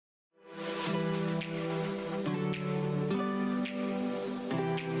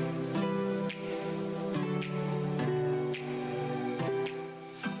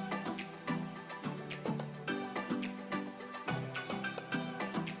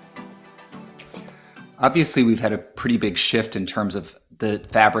Obviously, we've had a pretty big shift in terms of the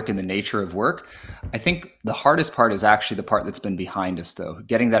fabric and the nature of work. I think the hardest part is actually the part that's been behind us, though,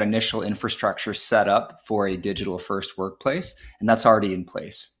 getting that initial infrastructure set up for a digital first workplace, and that's already in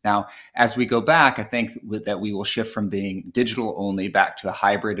place. Now, as we go back, I think that we will shift from being digital only back to a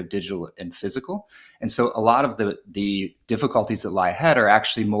hybrid of digital and physical. And so a lot of the difficulties that lie ahead are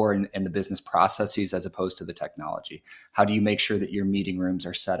actually more in the business processes as opposed to the technology. How do you make sure that your meeting rooms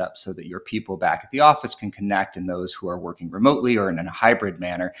are set up so that your people back at the office can connect, and those who are working remotely or in a hybrid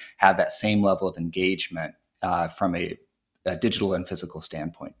manner have that same level of engagement from a digital and physical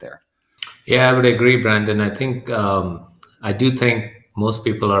standpoint there? Yeah, I would agree, Brandon. I do think most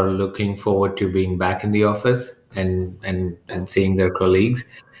people are looking forward to being back in the office and seeing their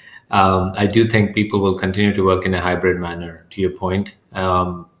colleagues. I do think people will continue to work in a hybrid manner, to your point,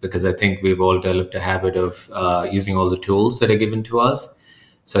 because I think we've all developed a habit of using all the tools that are given to us.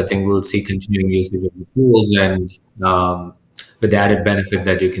 So I think we'll see continuing usage of the tools, and with the added benefit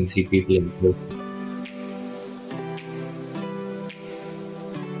that you can see people in person.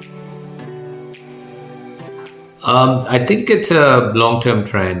 I think it's a long-term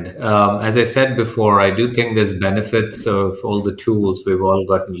trend. As I said before, I do think there's benefits of all the tools we've all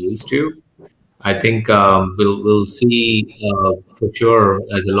gotten used to. I think we'll see for sure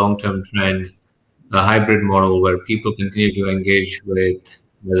as a long-term trend a hybrid model where people continue to engage with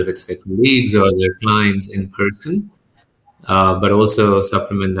whether it's their colleagues or their clients in person, but also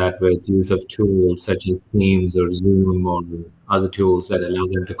supplement that with use of tools such as Teams or Zoom or other tools that allow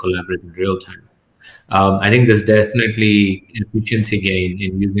them to collaborate in real time. I think there's definitely efficiency gain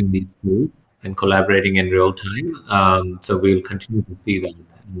in using these tools and collaborating in real time. So we'll continue to see that.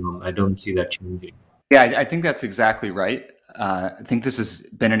 I don't see that changing. Yeah, I think that's exactly right. I think this has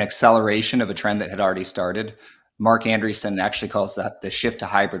been an acceleration of a trend that had already started. Mark Andreessen actually calls that the shift to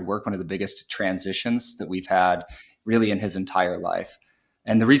hybrid work one of the biggest transitions that we've had really in his entire life.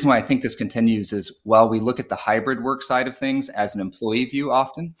 And the reason why I think this continues is while we look at the hybrid work side of things as an employee view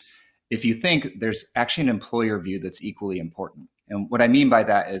often, if you think there's actually an employer view that's equally important. And what I mean by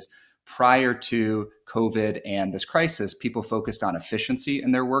that is prior to COVID and this crisis, people focused on efficiency in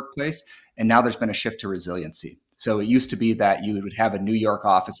their workplace. And now there's been a shift to resiliency. So it used to be that you would have a New York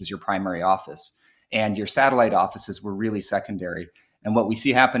office as your primary office, and your satellite offices were really secondary. And what we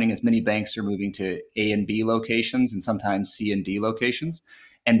see happening is many banks are moving to A and B locations and sometimes C and D locations.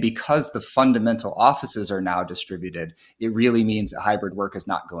 And because the fundamental offices are now distributed, it really means that hybrid work is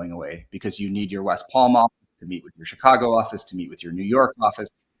not going away, because you need your West Palm office to meet with your Chicago office, to meet with your New York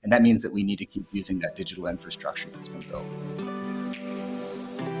office. And that means that we need to keep using that digital infrastructure that's been built.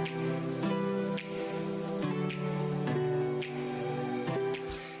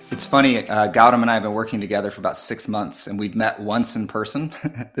 It's funny, Gautam and I have been working together for about 6 months, and we've met once in person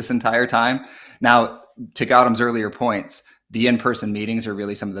this entire time. Now, to Gautam's earlier points, the in-person meetings are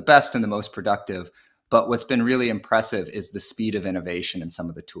really some of the best and the most productive. But what's been really impressive is the speed of innovation in some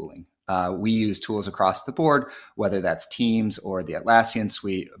of the tooling. We use tools across the board, whether that's Teams or the Atlassian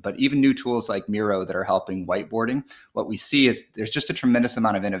suite, but even new tools like Miro that are helping whiteboarding. What we see is there's just a tremendous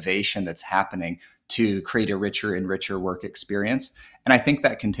amount of innovation that's happening to create a richer and richer work experience. And I think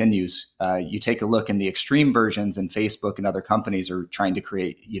that continues. You take a look in the extreme versions, and Facebook and other companies are trying to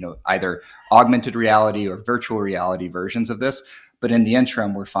create, either augmented reality or virtual reality versions of this. But in the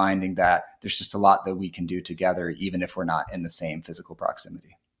interim, we're finding that there's just a lot that we can do together, even if we're not in the same physical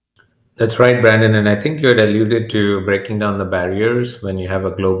proximity. That's right, Brandon. And I think you had alluded to breaking down the barriers when you have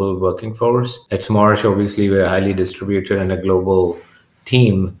a global working force. At Smarsh, obviously, we're highly distributed and a global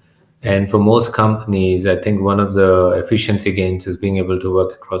team. And for most companies, I think one of the efficiency gains is being able to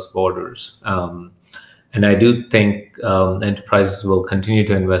work across borders. And I do think enterprises will continue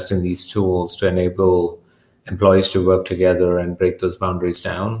to invest in these tools to enable employees to work together and break those boundaries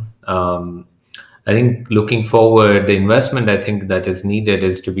down. I think looking forward, the investment I think that is needed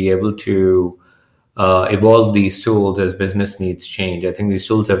is to be able to evolve these tools as business needs change. I think these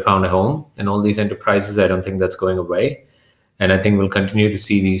tools have found a home in all these enterprises. I don't think that's going away. And I think we'll continue to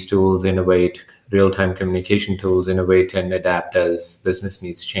see these tools innovate, real-time communication tools innovate and adapt as business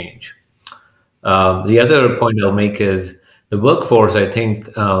needs change. The other point I'll make is the workforce. I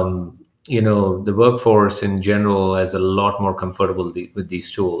think the workforce in general is a lot more comfortable with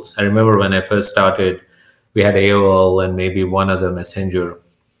these tools. I remember when I first started, we had AOL and maybe one other messenger,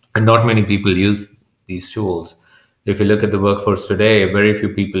 and not many people use these tools. If you look at the workforce today, very few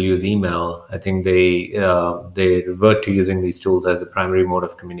people use email. I think they revert to using these tools as a primary mode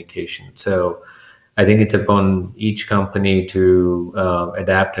of communication. So I think it's upon each company to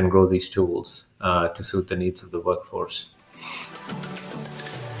adapt and grow these tools to suit the needs of the workforce.